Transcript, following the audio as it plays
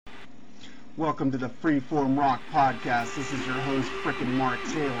Welcome to the Freeform Rock Podcast. This is your host, frickin' Mark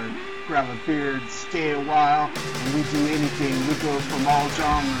Taylor. Grab a beard, stay a while, and we do anything. We go from all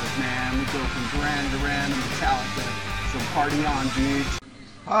genres, man. We go from Duran Duran to Metallica. So party on, dudes.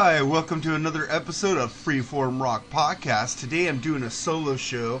 Hi, welcome to another episode of Freeform Rock Podcast. Today I'm doing a solo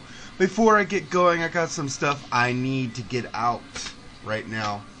show. Before I get going, I got some stuff I need to get out right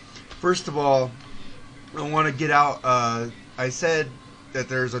now. First of all, I want to get out, I said that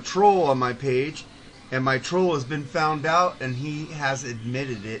there's a troll on my page, and my troll has been found out, and he has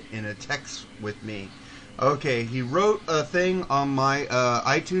admitted it in a text with me. Okay, he wrote a thing on my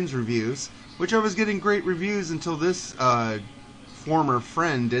iTunes reviews, which I was getting great reviews until this former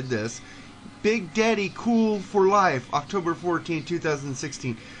friend did this. Big Daddy Cool for Life, October 14,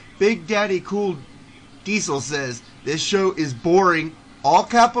 2016. Big Daddy Cool Diesel says, this show is boring. All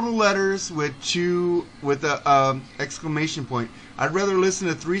capital letters with a exclamation point. I'd rather listen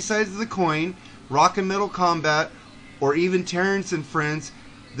to Three Sides of the Coin, Rock and Metal Combat, or even Terrence and Friends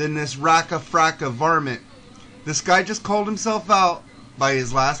than this racka fracka varmint. This guy just called himself out by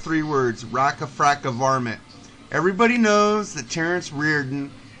his last three words, racka fracka varmint. Everybody knows that Terrence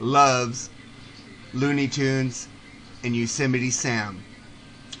Reardon loves Looney Tunes and Yosemite Sam.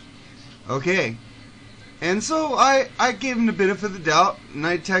 Okay. And so I gave him the benefit of the doubt, and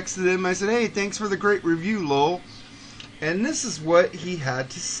I texted him. I said, hey, thanks for the great review, lol. And this is what he had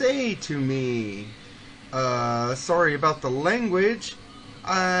to say to me. Sorry about the language.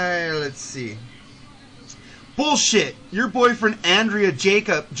 Let's see. Bullshit! Your boyfriend Andrea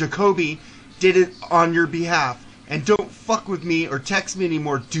Jacoby did it on your behalf. And don't fuck with me or text me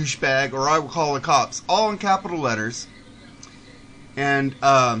anymore, douchebag, or I will call the cops. All in capital letters. And,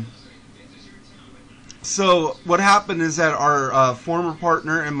 so what happened is that our former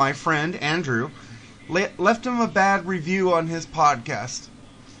partner and my friend Andrew left him a bad review on his podcast,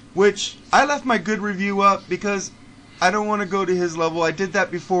 which I left my good review up because I don't want to go to his level. I did that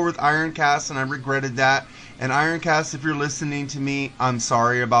before with Ironcast and I regretted that. And Ironcast, if you're listening to me, I'm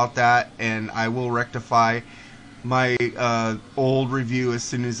sorry about that, and I will rectify my old review as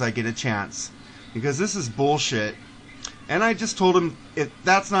soon as I get a chance, because this is bullshit. And I just told him, if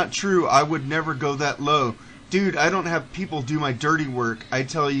that's not true, I would never go that low. Dude, I don't have people do my dirty work. I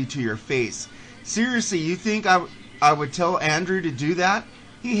tell you to your face. Seriously, you think I would tell Andrew to do that?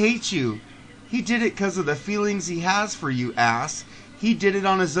 He hates you. He did it because of the feelings he has for you, ass. He did it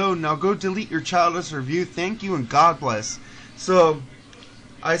on his own. Now go delete your childless review. Thank you and God bless. So,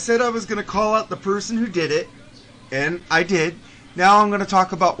 I said I was going to call out the person who did it, and I did. Now I'm going to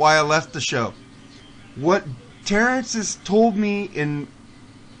talk about why I left the show. What Terrence has told me in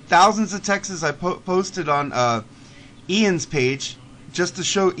thousands of texts I posted on Ian's page, just to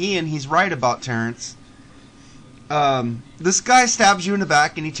show Ian he's right about Terrence. This guy stabs you in the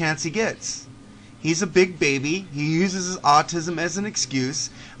back any chance he gets. He's a big baby. He uses his autism as an excuse.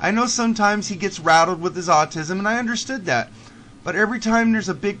 I know sometimes he gets rattled with his autism, and I understood that. But every time there's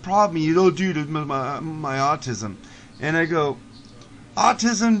a big problem, you don't do my autism. And I go,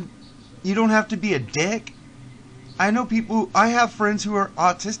 autism, you don't have to be a dick. I know I have friends who are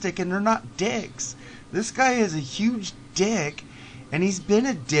autistic and they're not dicks. This guy is a huge dick, and he's been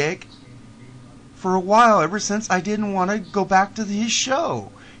a dick for a while, ever since I didn't want to go back to his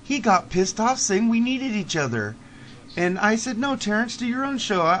show. He got pissed off saying we needed each other. And I said, no, Terrence, do your own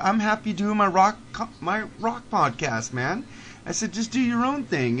show. I'm happy doing my rock podcast, man. I said, just do your own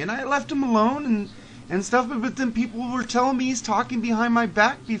thing. And I left him alone and stuff, but then people were telling me he's talking behind my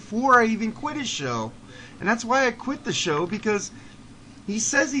back before I even quit his show. And that's why I quit the show, because he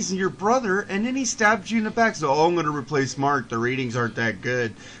says he's your brother, and then he stabs you in the back. So, I'm going to replace Mark. The ratings aren't that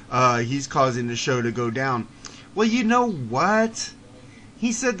good. He's causing the show to go down. Well, you know what?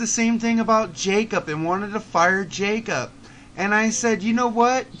 He said the same thing about Jacob and wanted to fire Jacob. And I said, you know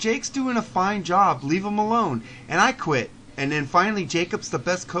what? Jake's doing a fine job. Leave him alone. And I quit. And then finally, Jacob's the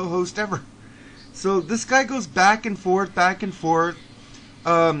best co-host ever. So this guy goes back and forth, back and forth.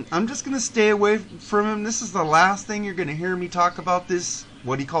 I'm just going to stay away from him. This is the last thing you're going to hear me talk about this,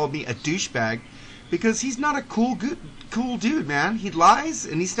 what he called me, a douchebag, because he's not a cool dude, man. He lies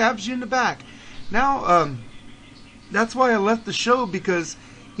and he stabs you in the back. Now, that's why I left the show, because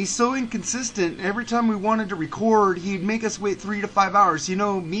he's so inconsistent. Every time we wanted to record, he'd make us wait 3 to 5 hours. You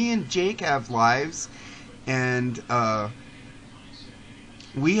know, me and Jake have lives, and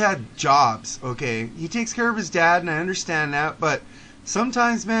we had jobs, okay? He takes care of his dad, and I understand that, but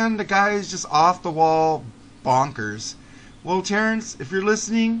sometimes, man, the guy is just off the wall bonkers. Well, Terrence, if you're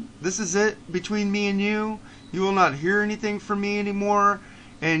listening, this is it between me and you. You will not hear anything from me anymore.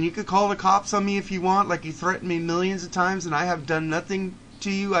 And you could call the cops on me if you want, like you threatened me millions of times, and I have done nothing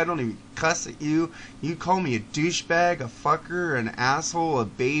to you. I don't even cuss at you. You call me a douchebag, a fucker, an asshole, a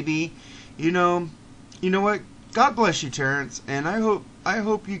baby. You know what? God bless you, Terrence, and I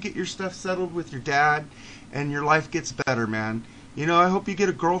hope you get your stuff settled with your dad, and your life gets better, man. I hope you get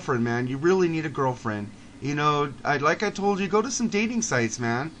a girlfriend, man. You really need a girlfriend. Like I told you, go to some dating sites,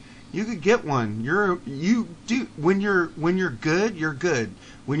 man. You could get one. When you're good, you're good.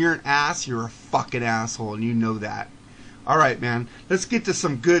 When you're an ass, you're a fucking asshole, and you know that. All right, man. Let's get to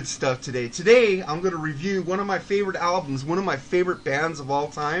some good stuff today. Today, I'm going to review one of my favorite albums, one of my favorite bands of all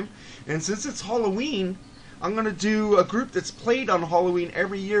time. And since it's Halloween, I'm going to do a group that's played on Halloween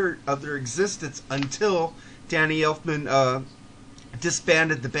every year of their existence until Danny Elfman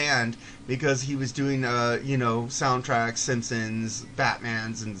disbanded the band because he was doing, soundtracks, Simpsons,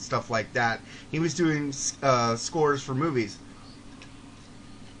 Batmans, and stuff like that. He was doing scores for movies.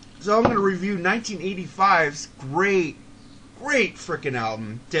 So I'm going to review 1985's great freaking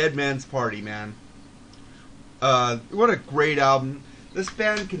album, Dead Man's Party, man. What a great album. This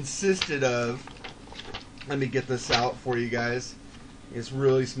band consisted of, let me get this out for you guys. It's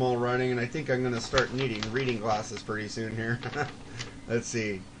really small writing, and I think I'm going to start needing reading glasses pretty soon here. Let's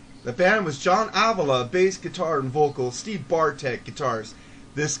see. The band was John Avila, bass, guitar, and vocals. Steve Bartek, guitars.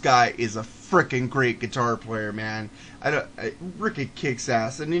 This guy is a freaking great guitar player, man. Ricky kicks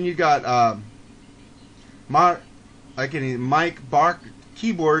ass. And then you got Mike Bach,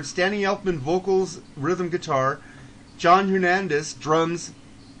 keyboards, Danny Elfman, vocals, rhythm guitar, John Hernandez, drums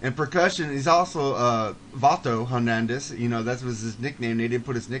and percussion. He's also Vato Hernandez. That was his nickname. They didn't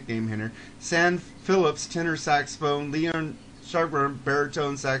put his nickname in here. Sam Phillips, tenor saxophone, Leon Sharburn,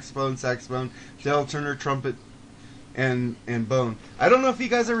 baritone saxophone, Dale Turner, trumpet, and bone. I don't know if you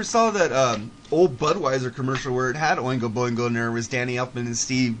guys ever saw that old Budweiser commercial where it had Oingo Boingo and there was Danny Elfman and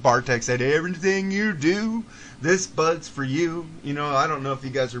Steve Bartek said, "Everything you do, this Bud's for you." I don't know if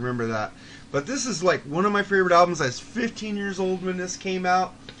you guys remember that. But this is like one of my favorite albums. I was 15 years old when this came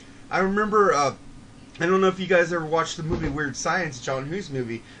out. I remember, I don't know if you guys ever watched the movie Weird Science, John Hughes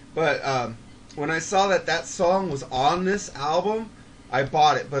movie, but when I saw that song was on this album, I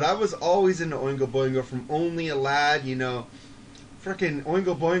bought it. But I was always into Oingo Boingo from Only a Lad, Frickin'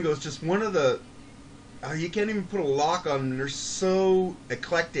 Oingo Boingo is just one of the, you can't even put a lock on them. They're so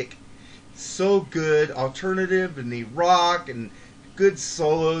eclectic, so good, alternative, and they rock, and good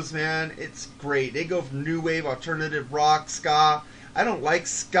solos, man. It's great. They go from new wave, alternative, rock, ska. I don't like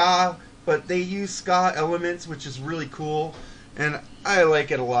ska, but they use ska elements, which is really cool, and I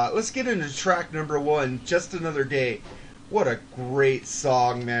like it a lot. Let's get into track number 1, Just Another Day. What a great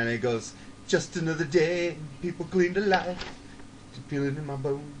song, man. It goes, just another day, people clean the light, feeling in my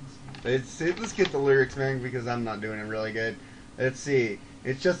bones. Let's get the lyrics, man, because I'm not doing it really good. Let's see.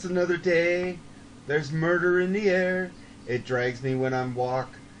 It's just another day, there's murder in the air, it drags me when I walk,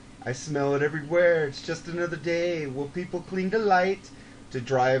 I smell it everywhere. It's just another day, will people clean the light to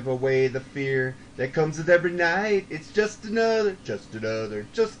drive away the fear that comes with every night. It's just another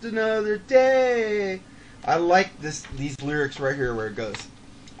day. I like these lyrics right here where it goes,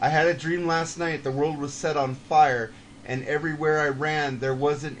 I had a dream last night, the world was set on fire, and everywhere I ran there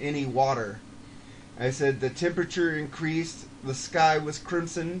wasn't any water. I said the temperature increased, the sky was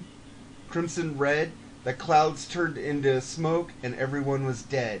crimson red, the clouds turned into smoke, and everyone was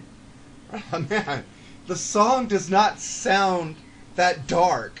dead. Oh, man, the song does not sound that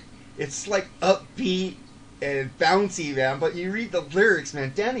dark. It's like upbeat and bouncy, man, but you read the lyrics,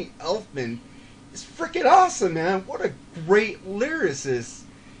 man. Danny Elfman is freaking awesome, man. What a great lyricist.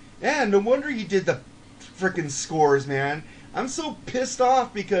 Yeah, no wonder he did the freaking scores, man. I'm so pissed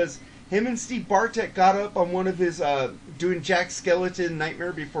off because him and Steve Bartek got up on one of his doing Jack Skellington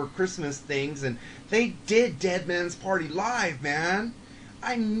Nightmare Before Christmas things, and they did Dead Man's Party live, man.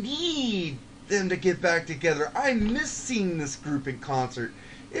 I need them to get back together. I miss seeing this group in concert.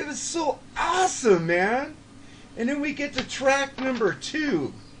 It was so awesome, man. And then we get to track number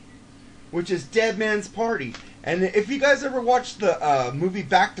 2, which is Dead Man's Party. And if you guys ever watched the movie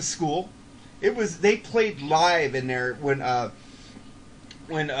Back to School, they played live in there when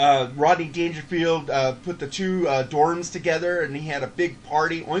Rodney Dangerfield put the two dorms together, and he had a big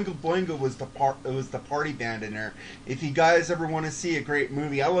party. Oingo Boingo was the party band in there. If you guys ever want to see a great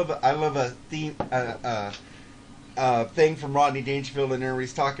movie, I love a theme thing from Rodney Dangerfield in there where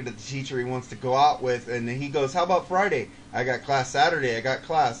he's talking to the teacher he wants to go out with, and he goes, "How about Friday? I got class. Saturday, I got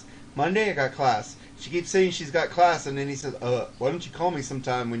class. Monday, I got class." She keeps saying she's got class, and then he says, "Why don't you call me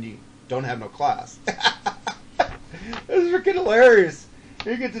sometime when you don't have no class?" It's freaking hilarious.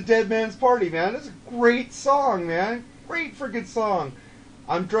 You get the Dead Man's Party, man. It's a great song, man. Great freaking song.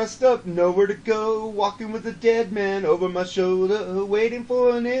 I'm dressed up, nowhere to go, walking with a dead man over my shoulder, waiting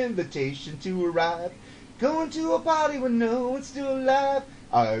for an invitation to arrive. Going to a party when no one's still alive.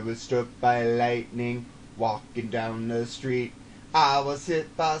 I was struck by lightning, walking down the street. I was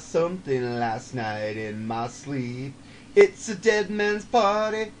hit by something last night in my sleep. It's a dead man's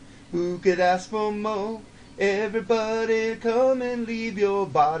party, who could ask for more? Everybody come and leave your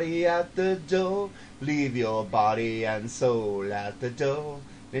body at the door. Leave your body and soul at the door.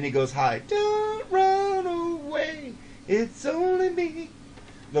 Then he goes high. Don't run away, it's only me.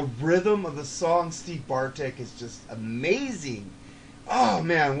 The rhythm of the song Steve Bartek is just amazing. Oh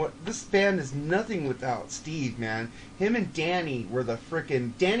man, this band is nothing without Steve, man. Him and Danny were the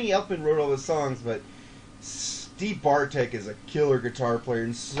frickin' Danny Elfman wrote all the songs, but Steve Bartek is a killer guitar player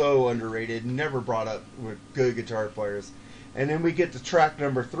and so underrated, never brought up with good guitar players. And then we get to track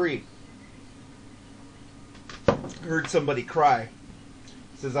number 3. Heard Somebody Cry. It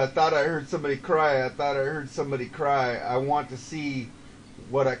says, I thought I heard somebody cry, I thought I heard somebody cry. I want to see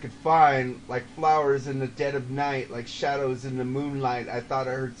what I could find, like flowers in the dead of night, like shadows in the moonlight. I thought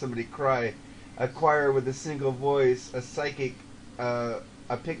I heard somebody cry. A choir with a single voice, a psychic, a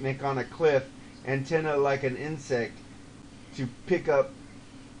picnic on a cliff, antenna like an insect to pick up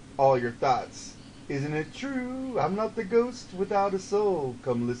all your thoughts. Isn't it true? I'm not the ghost without a soul.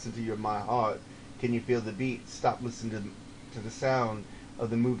 Come listen to my heart. Can you feel the beat? Stop listening to the sound of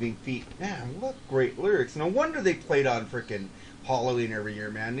the moving feet. Man, what great lyrics. No wonder they played on frickin' Halloween every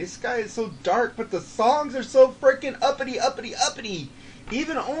year, man. This guy is so dark, but the songs are so frickin' uppity, uppity, uppity.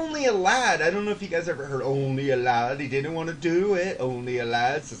 Even Only a Lad. I don't know if you guys ever heard Only a Lad. He didn't want to do it. Only a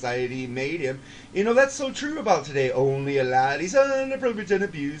lad. Society made him. You know, that's so true about today. Only a lad. He's underprivileged and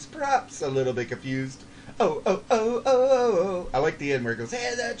abused. Perhaps a little bit confused. Oh, oh, oh, oh, oh, oh. I like the end where it goes,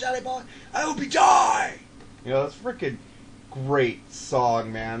 hey there, Johnny boy. I hope you die. You know, it's freaking great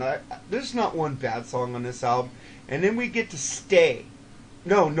song, man. There's not one bad song on this album. And then we get to Stay.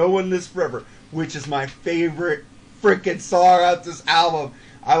 No One Lives Forever, which is my favorite freaking song out this album.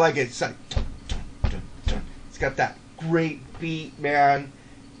 I like it. It's like, dun, dun, dun, dun. It's got that great beat, man.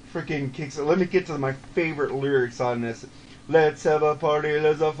 Freaking kicks it. Let me get to my favorite lyrics on this. Let's have a party,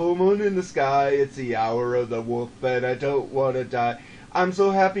 there's a full moon in the sky. It's the hour of the wolf and I don't want to die. I'm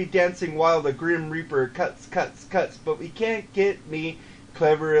so happy dancing while the Grim Reaper cuts, but we can't get me.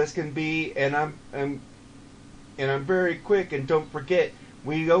 Clever as can be, and I'm very quick, and don't forget,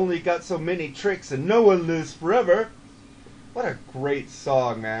 we only got so many tricks and no one lives forever. What a great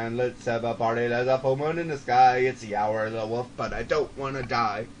song, man. Let's have a party, there's a full moon in the sky. It's the hour of the wolf, but I don't want to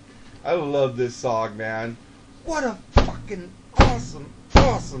die. I love this song, man. What a fucking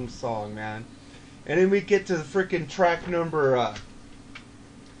awesome song, man. And then we get to the freaking track number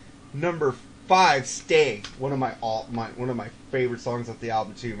 5, Stay. One of my favorite songs off the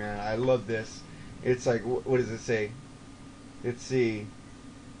album too, man. I love this. It's like, what does it say? Let's see.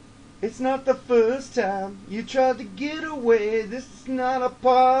 It's not the first time you tried to get away. This is not a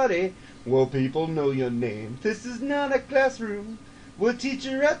party. Well, people know your name. This is not a classroom. We'll teach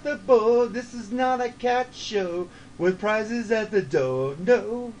her at the board. This is not a cat show with prizes at the door.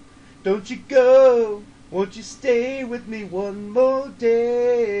 No, don't you go. Won't you stay with me one more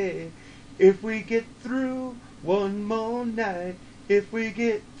day? If we get through one more night. If we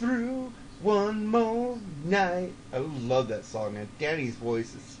get through one more night. I love that song, man. Danny's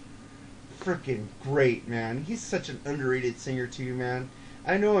voice is freaking great, man. He's such an underrated singer too, man.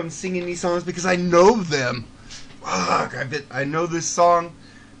 I know I'm singing these songs because I know them. Fuck, I know this song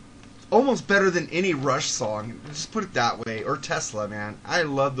almost better than any Rush song. Just put it that way. Or Tesla, man. I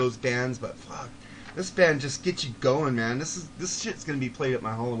love those bands, but fuck, this band just gets you going, man. This shit's gonna be played at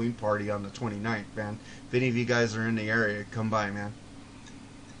my Halloween party on the 29th, man. If any of you guys are in the area, come by, man.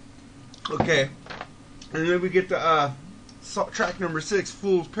 Okay, and then we get to track number 6,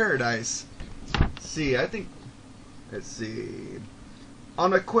 Fool's Paradise. Let's see.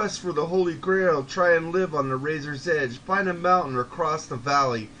 On a quest for the Holy Grail, try and live on the razor's edge. Find a mountain or cross the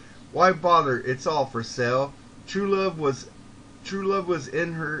valley. Why bother? It's all for sale. True love was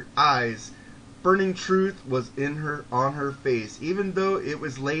in her eyes. Burning truth was on her face. Even though it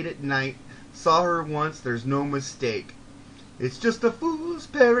was late at night, saw her once. There's no mistake. It's just a fool's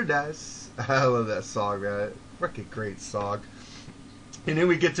paradise. I love that song, man. Freaking great song. And then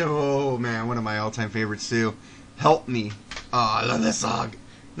we get to, oh man, one of my all-time favorites too. Help Me. Oh, I love that song.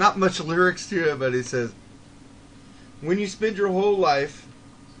 Not much lyrics to it, but it says, when you spend your whole life,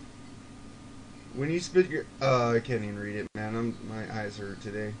 I can't even read it, man. My eyes hurt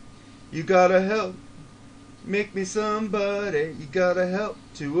today. You gotta help, make me somebody. You gotta help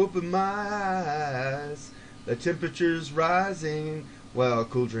to open my eyes. The temperature's rising. Well, a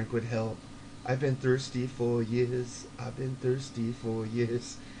cool drink would help. I've been thirsty for years. I've been thirsty for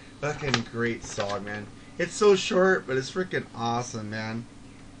years. Fucking great song, man. It's so short, but it's freaking awesome, man.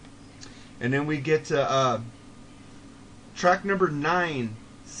 And then we get to track number 9,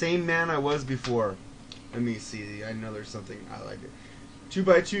 Same Man I Was Before. Let me see. I know there's something I like it. 2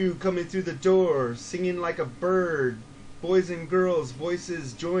 by 2 coming through the door, singing like a bird. Boys and girls,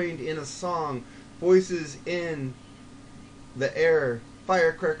 voices joined in a song. Voices in the air.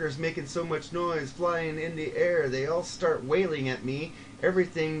 Firecrackers making so much noise, flying in the air. They all start wailing at me.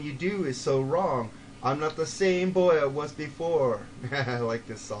 Everything you do is so wrong. I'm not the same boy I was before. I like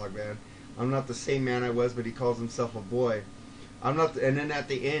this song, man. I'm not the same man I was, but he calls himself a boy. I'm not, and then at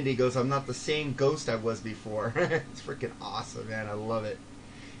the end he goes, I'm not the same ghost I was before. It's freaking awesome, man. I love it.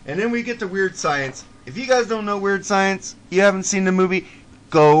 And then we get to Weird Science. If you guys don't know Weird Science, you haven't seen the movie,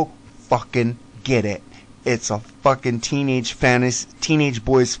 go fucking get it. It's a fucking teenage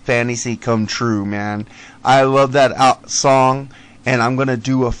boy's fantasy come true, man. I love that song, and I'm gonna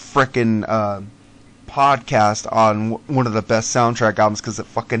do a frickin' podcast on one of the best soundtrack albums because it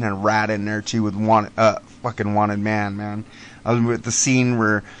fucking had Rat in there too with fucking Wanted Man. With the scene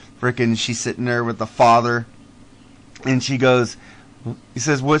where frickin' she's sitting there with the father, and he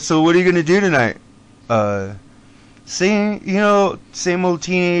says, what are you gonna do tonight? Same old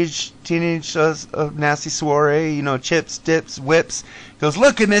teenage nasty soiree, chips, dips, whips. He goes,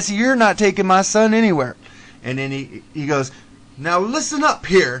 look, Missy, you're not taking my son anywhere. And then he goes, now listen up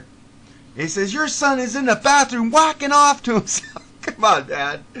here. He says, your son is in the bathroom whacking off to himself. Come on,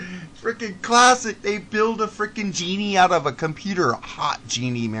 Dad. Freaking classic. They build a freaking genie out of a computer. A hot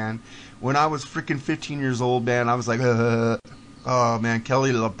genie, man. When I was freaking 15 years old, man, I was like, oh, man,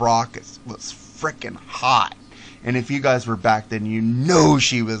 Kelly LeBrock was freaking hot. And if you guys were back then, you know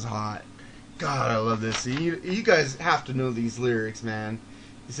she was hot. God, I love this. You guys have to know these lyrics, man.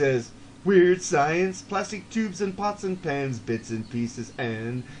 He says, weird science, plastic tubes and pots and pans, bits and pieces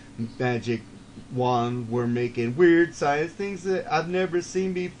and magic wand. We're making weird science, things that I've never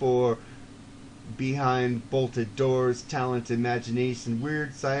seen before. Behind bolted doors, talent, imagination,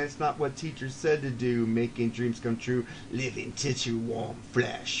 weird science, not what teachers said to do, making dreams come true, living tissue, warm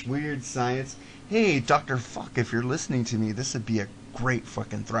flesh, weird science. Hey, Dr. Fuck, if you're listening to me, this would be a great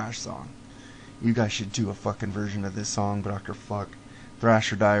fucking thrash song. You guys should do a fucking version of this song, Dr. Fuck.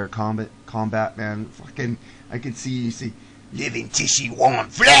 Thrash or Die or Combat, man. Fucking, I can see you say, living tissue, warm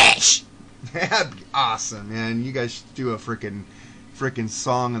flesh. That'd be awesome, man. You guys should do a freaking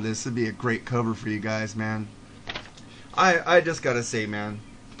song of this. It'd be a great cover for you guys, man. I just gotta say, man,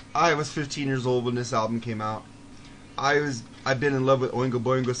 I was 15 years old when this album came out. I've been in love with Oingo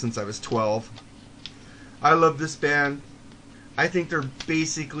Boingo since I was 12. I love this band. I think they're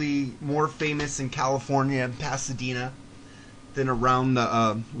basically more famous in California and Pasadena than around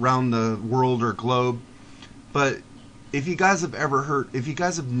the world or globe. But if you guys have never heard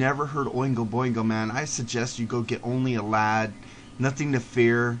Oingo Boingo, man, I suggest you go get Only a Lad, Nothing to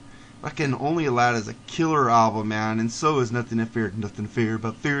Fear. Fucking Only a Lad is a killer album, man, and so is Nothing to Fear. Nothing to fear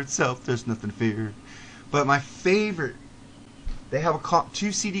but fear itself. There's nothing to fear. But my favorite, they have a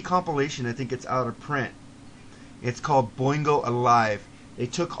 2 CD compilation. I think it's out of print. It's called Boingo Alive. They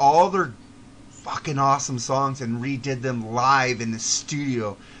took all their fucking awesome songs and redid them live in the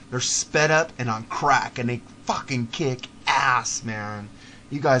studio. They're sped up and on crack, and they fucking kick ass, man.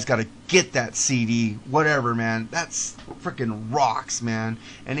 You guys gotta get that CD, whatever, man. That's freaking rocks, man.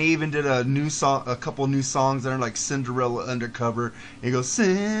 And they even did a couple new songs that are like Cinderella Undercover. And it goes,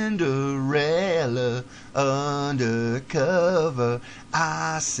 Cinderella Undercover.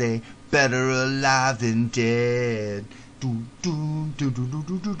 I say, better alive than dead. Do do do do do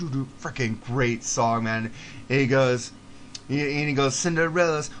do do do. Freaking great song, man. And he goes,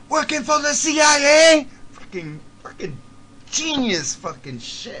 Cinderella's working for the CIA. Freaking genius fucking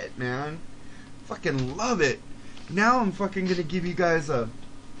shit, man. Fucking love it. Now I'm fucking gonna give you guys a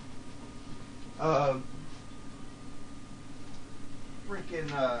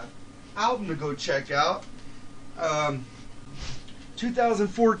freaking album to go check out.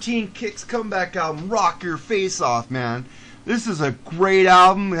 2014 Kix comeback album, Rock Your Face Off, man. This is a great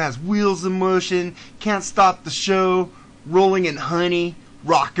album. It has Wheels in Motion, Can't Stop the Show, Rolling in Honey,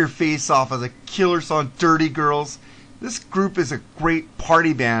 Rock Your Face Off as a killer song, Dirty Girls. This group is a great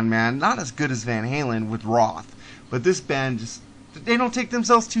party band, man. Not as good as Van Halen with Roth, but this band they don't take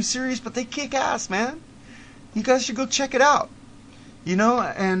themselves too serious, but they kick ass, man. You guys should go check it out.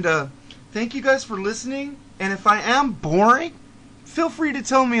 And thank you guys for listening. And if I am boring, feel free to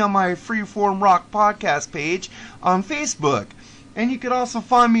tell me on my Freeform Rock podcast page on Facebook. And you could also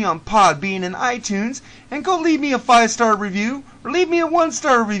find me on Podbean and iTunes, and go leave me a 5-star review, or leave me a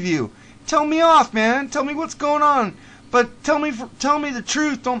 1-star review. Tell me off, man. Tell me what's going on. But tell me the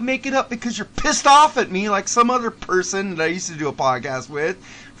truth. Don't make it up because you're pissed off at me like some other person that I used to do a podcast with.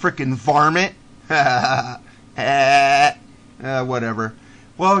 Frickin' varmint. Whatever.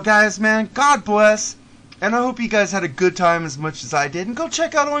 Well, guys, man, God bless. And I hope you guys had a good time as much as I did. And go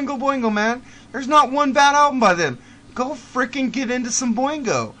check out Oingo Boingo, man. There's not one bad album by them. Go frickin' get into some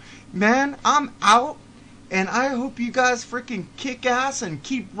Boingo. Man, I'm out. And I hope you guys frickin' kick ass and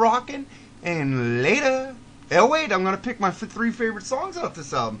keep rocking. And later. Oh, wait, I'm going to pick my 3 favorite songs off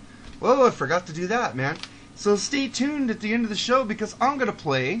this album. Well, I forgot to do that, man. So stay tuned at the end of the show because I'm going to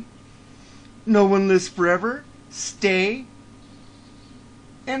play No One Lives Forever, Stay,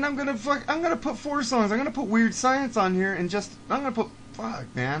 and I'm gonna put 4 songs. I'm gonna put Weird Science on here, and I'm gonna put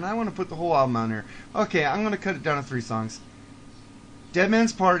man. I want to put the whole album on here. Okay, I'm gonna cut it down to 3 songs. Dead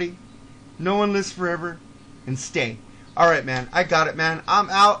Man's Party, No One Lives Forever, and Stay. All right, man. I got it, man. I'm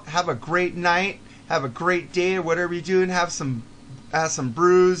out. Have a great night. Have a great day, or whatever you're doing. Have some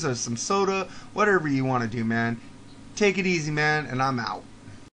brews or some soda, whatever you want to do, man. Take it easy, man, and I'm out.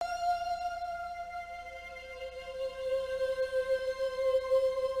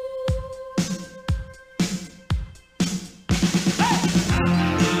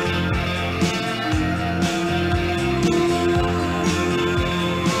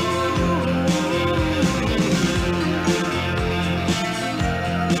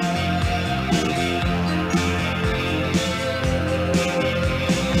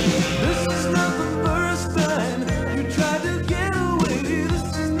 This is not the first time you tried to get away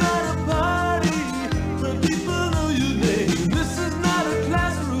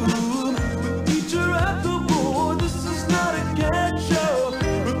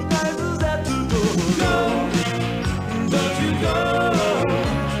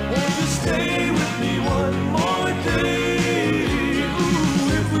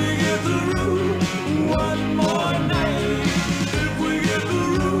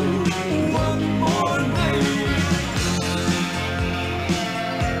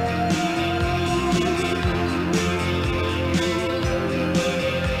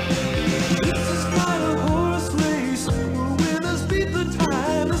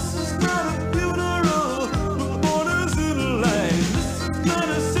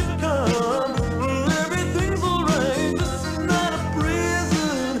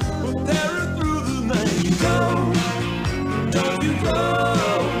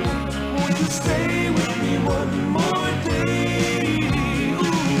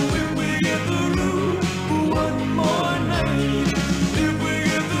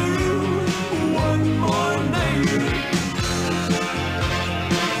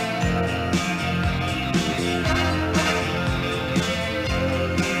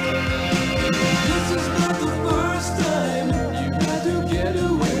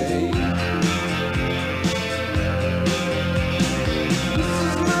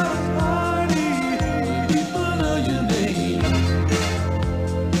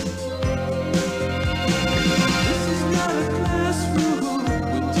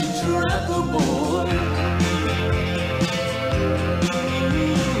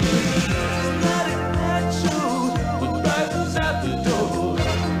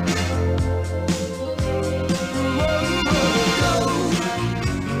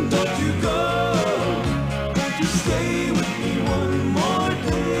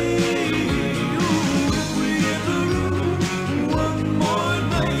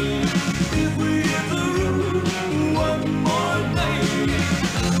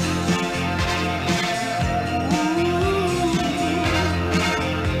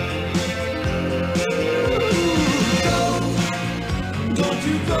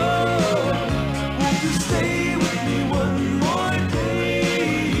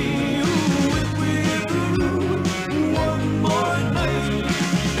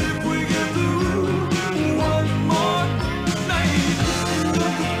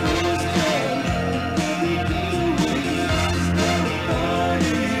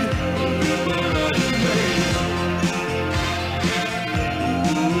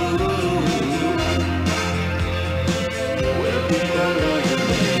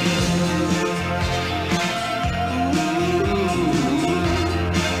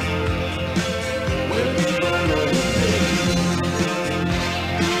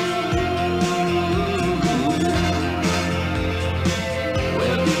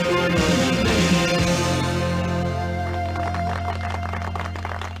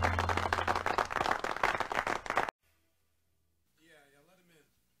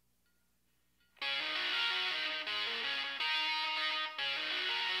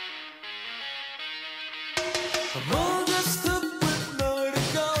I'm all dressed up with nowhere to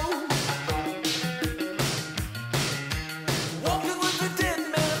go. Walking with the dead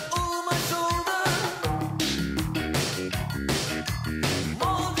man over my shoulder. I'm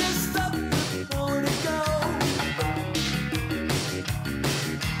all dressed up with nowhere to go.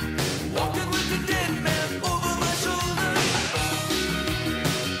 Walking with the dead man over my shoulder.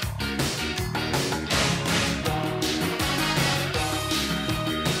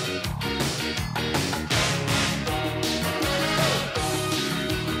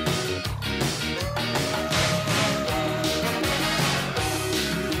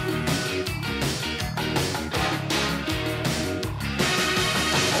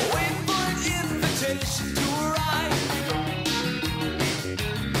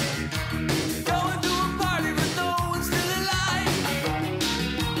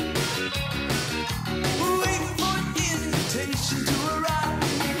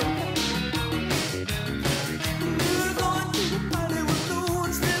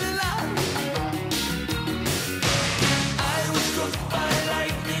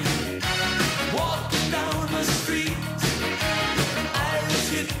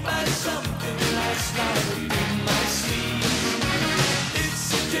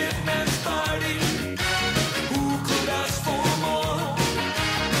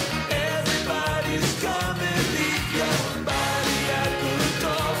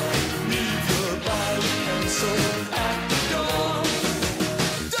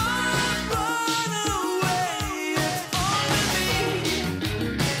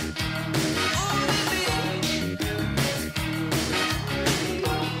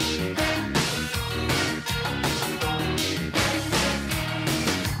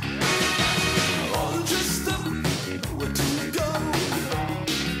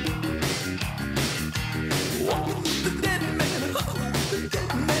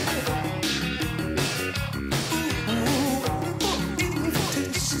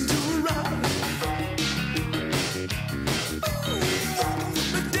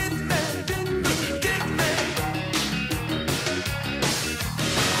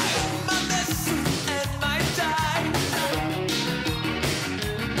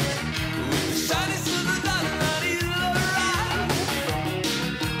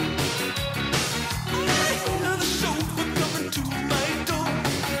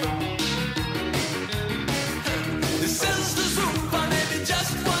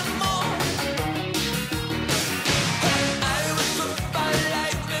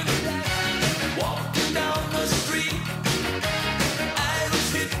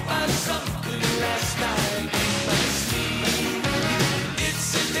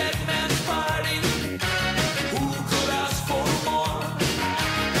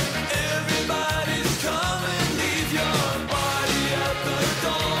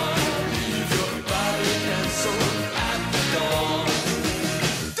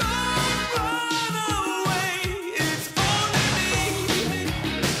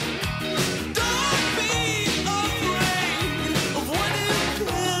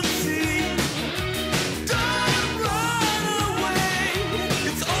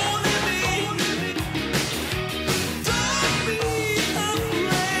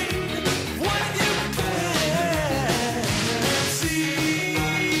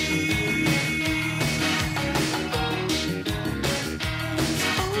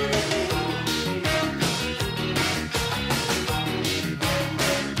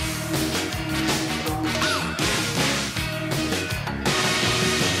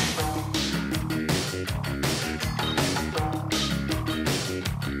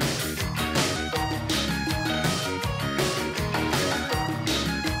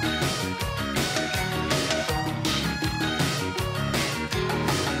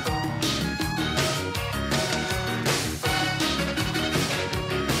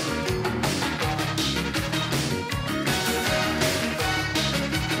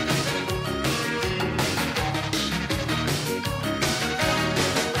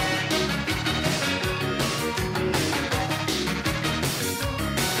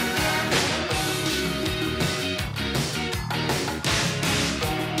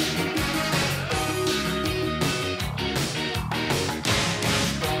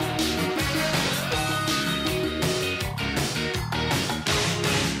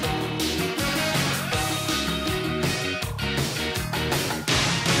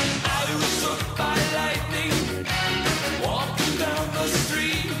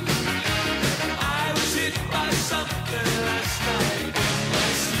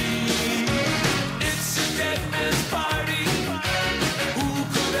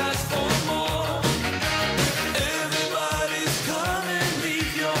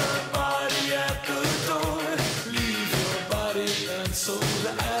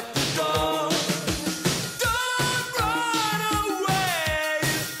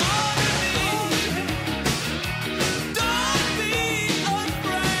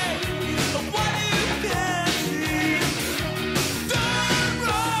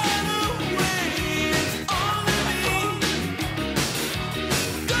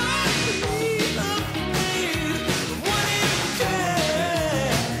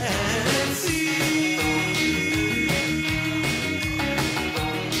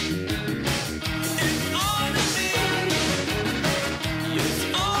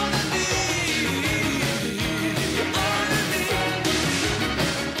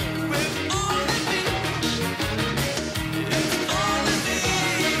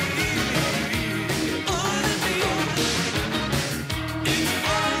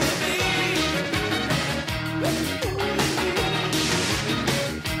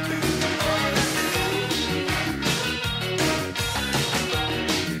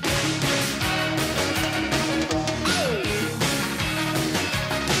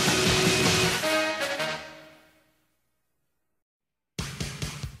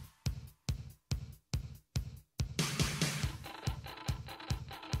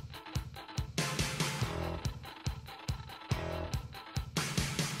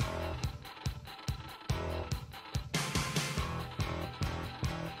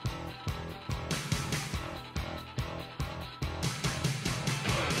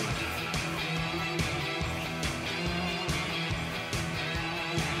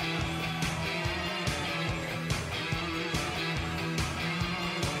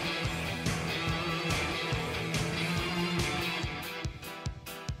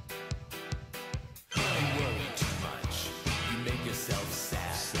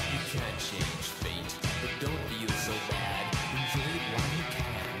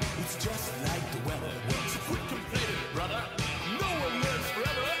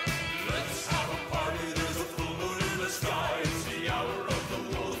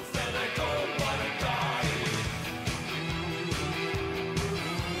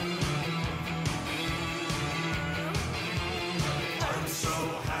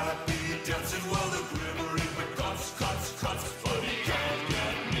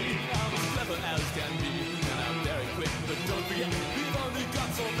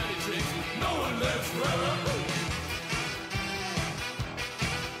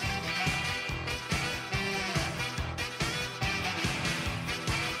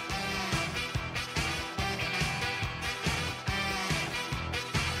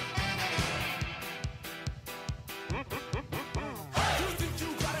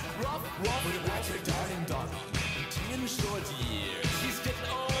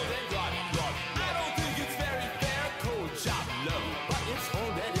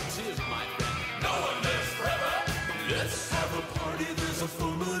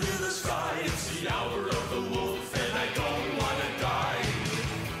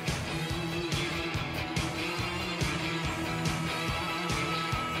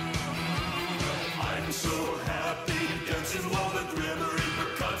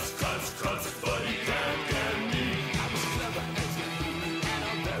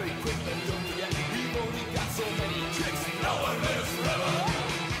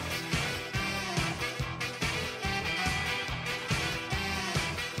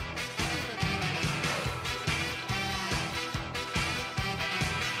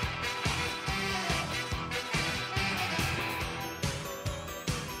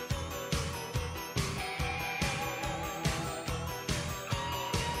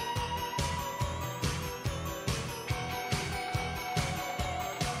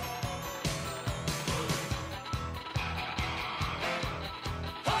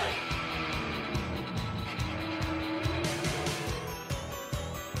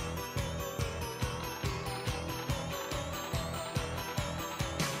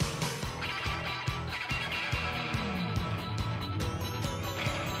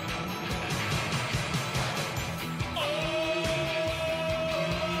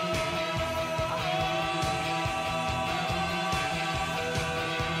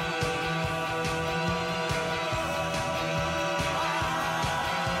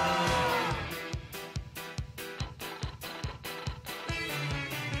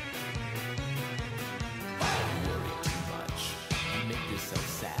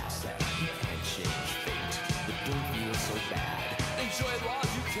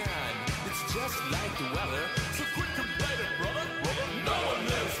 just like the weather. So quit complaining, brother. No one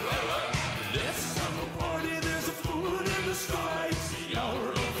lives forever. This summer party, there's a fool in the sky. It's the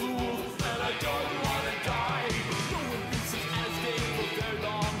hour of the wolf, and I don't want to die. No one beats it as they for very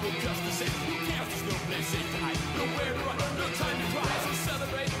long. But just the same, who cares? There's no place safe to hide. Nowhere to run, no time to cry. So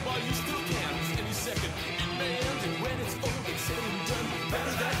celebrate while you still can. 'Cause any second it may end, and when it's over, it's said and done.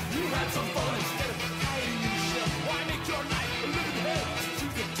 Better that you had some fun instead of hiding in your shell. Why make your life a living hell? So you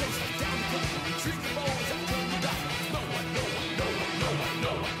can taste it down the cup and treat the bones and turn you down. No one, no one, no one, no one,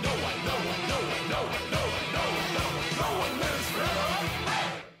 no one, no one, no one, no one, no one, no one, no one, no one, no one lives forever.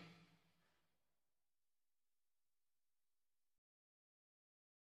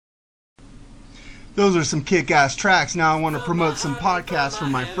 Those are some kick-ass tracks. Now I want to promote some podcasts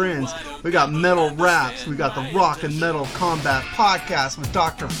from my friends. We got Metal Raps. We got the Rock and Metal Combat Podcast with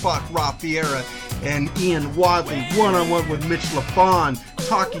Dr. Fuck Rob Vieira and Ian Wadley. One-on-one with Mitch LaFon.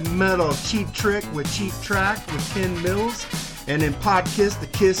 Talking Metal. Cheap Trick with Cheap Track with Ken Mills. And in Podkiss, The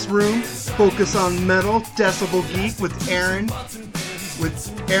Kiss Room. Focus on Metal. Decibel Geek with Aaron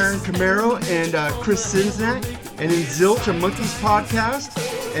Camaro and Chris Sinzak. And in Zilch, a Monkeys podcast.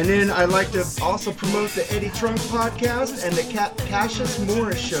 And then I like to also promote the Eddie Trunk podcast and the Cassius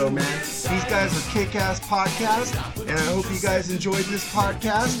Morris show, man. These guys are kick-ass podcasts, and I hope you guys enjoyed this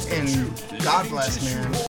podcast, and God bless, man.